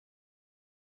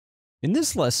In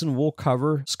this lesson, we'll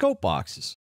cover scope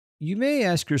boxes. You may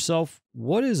ask yourself,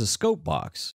 what is a scope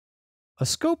box? A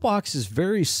scope box is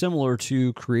very similar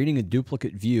to creating a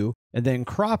duplicate view and then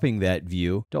cropping that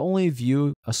view to only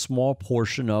view a small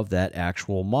portion of that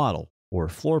actual model or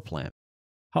floor plan.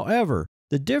 However,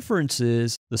 the difference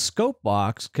is the scope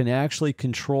box can actually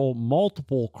control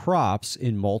multiple crops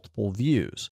in multiple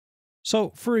views.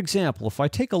 So, for example, if I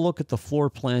take a look at the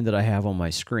floor plan that I have on my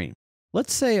screen,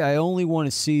 let's say I only want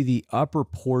to see the upper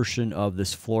portion of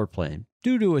this floor plan.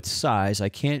 Due to its size, I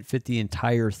can't fit the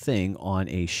entire thing on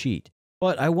a sheet,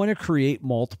 but I want to create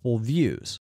multiple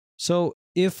views. So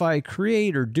if I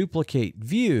create or duplicate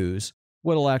views,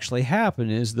 what will actually happen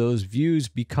is those views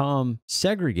become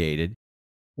segregated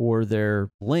or they're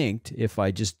linked if I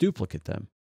just duplicate them.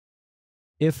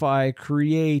 If I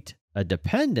create a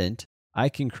dependent, I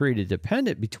can create a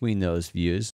dependent between those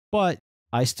views, but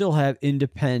I still have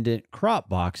independent crop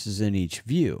boxes in each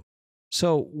view.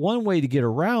 So one way to get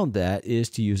around that is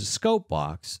to use a scope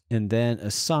box and then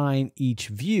assign each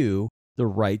view the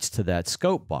rights to that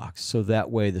scope box. So that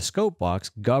way the scope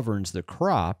box governs the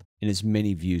crop in as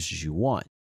many views as you want.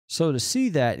 So to see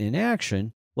that in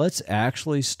action, let's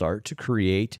actually start to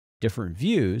create different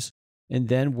views, and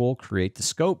then we'll create the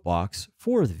scope box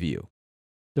for the view.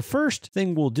 The first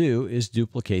thing we'll do is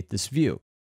duplicate this view.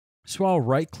 So I'll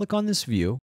right-click on this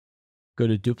view, go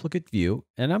to Duplicate View,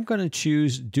 and I'm going to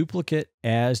choose Duplicate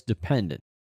as Dependent.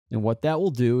 And what that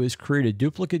will do is create a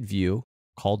duplicate view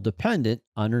called Dependent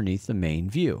underneath the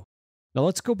main view. Now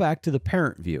let's go back to the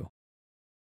parent view.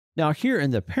 Now here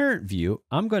in the parent view,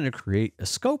 I'm going to create a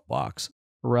scope box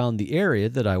around the area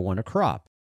that I want to crop.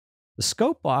 The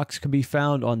scope box can be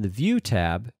found on the View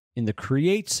tab in the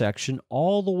Create section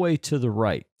all the way to the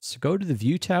right. So go to the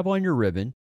View tab on your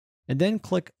ribbon, and then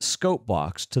click Scope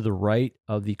Box to the right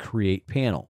of the Create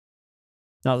panel.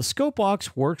 Now the Scope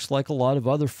Box works like a lot of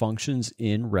other functions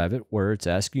in Revit where it's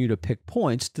asking you to pick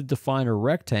points to define a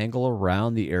rectangle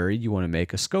around the area you want to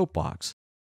make a scope box.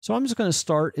 So I'm just going to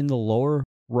start in the lower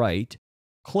right,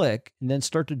 click, and then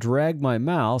start to drag my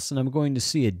mouse, and I'm going to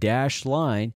see a dashed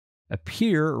line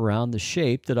appear around the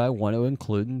shape that I want to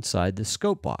include inside the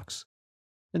scope box.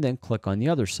 And then click on the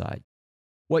other side.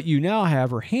 What you now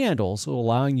have are handles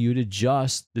allowing you to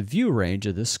adjust the view range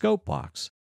of this scope box.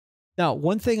 Now,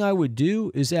 one thing I would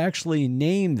do is actually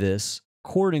name this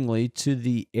accordingly to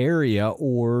the area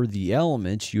or the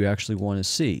elements you actually want to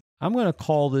see. I'm going to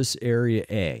call this area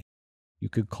A. You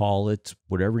could call it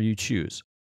whatever you choose,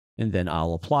 and then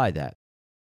I'll apply that.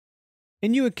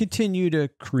 And you would continue to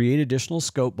create additional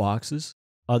scope boxes.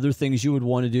 Other things you would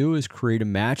want to do is create a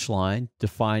match line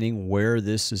defining where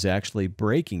this is actually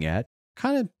breaking at.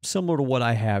 Kind of similar to what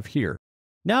I have here.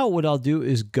 Now what I'll do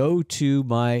is go to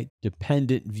my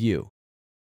dependent view.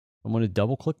 I'm going to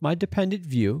double click my dependent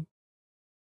view.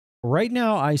 Right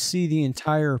now I see the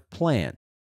entire plan.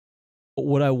 But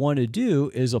what I want to do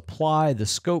is apply the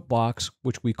scope box,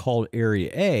 which we called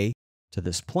area A, to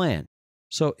this plan.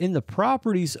 So in the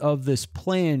properties of this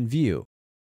plan view,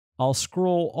 I'll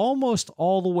scroll almost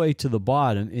all the way to the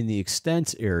bottom in the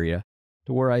extents area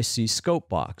to where I see scope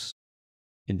box.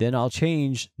 And then I'll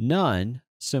change none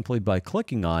simply by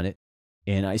clicking on it,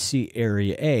 and I see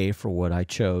area A for what I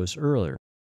chose earlier.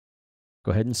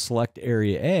 Go ahead and select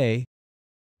area A,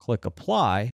 click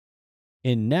apply,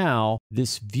 and now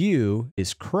this view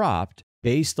is cropped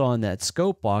based on that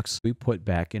scope box we put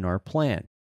back in our plan.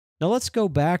 Now let's go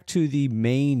back to the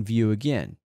main view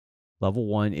again, level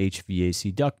 1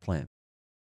 HVAC duct plan.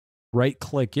 Right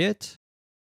click it,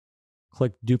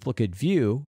 click duplicate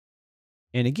view,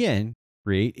 and again,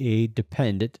 create a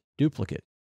dependent duplicate.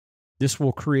 This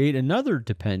will create another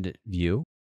dependent view.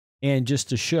 And just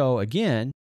to show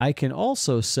again, I can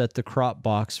also set the crop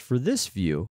box for this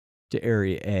view to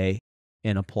area A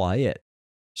and apply it.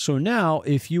 So now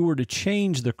if you were to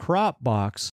change the crop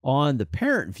box on the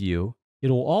parent view,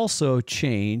 it'll also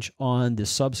change on the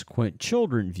subsequent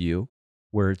children view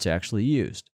where it's actually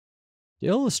used. To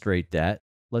illustrate that,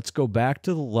 let's go back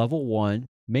to the level 1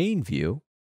 main view.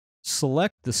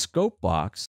 Select the scope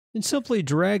box and simply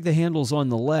drag the handles on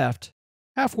the left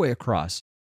halfway across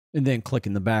and then click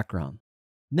in the background.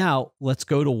 Now let's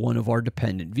go to one of our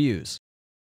dependent views.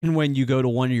 And when you go to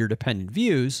one of your dependent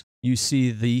views, you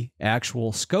see the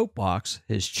actual scope box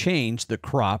has changed the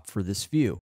crop for this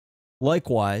view.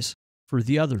 Likewise for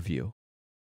the other view.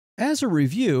 As a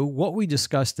review, what we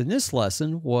discussed in this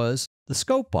lesson was the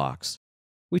scope box.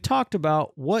 We talked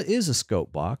about what is a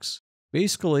scope box.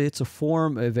 Basically, it's a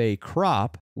form of a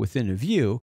crop within a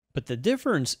view, but the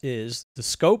difference is the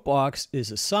scope box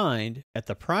is assigned at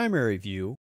the primary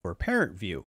view or parent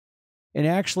view. and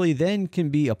actually then can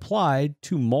be applied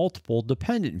to multiple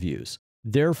dependent views,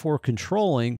 therefore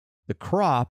controlling the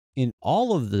crop in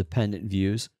all of the dependent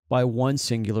views by one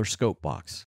singular scope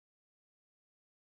box.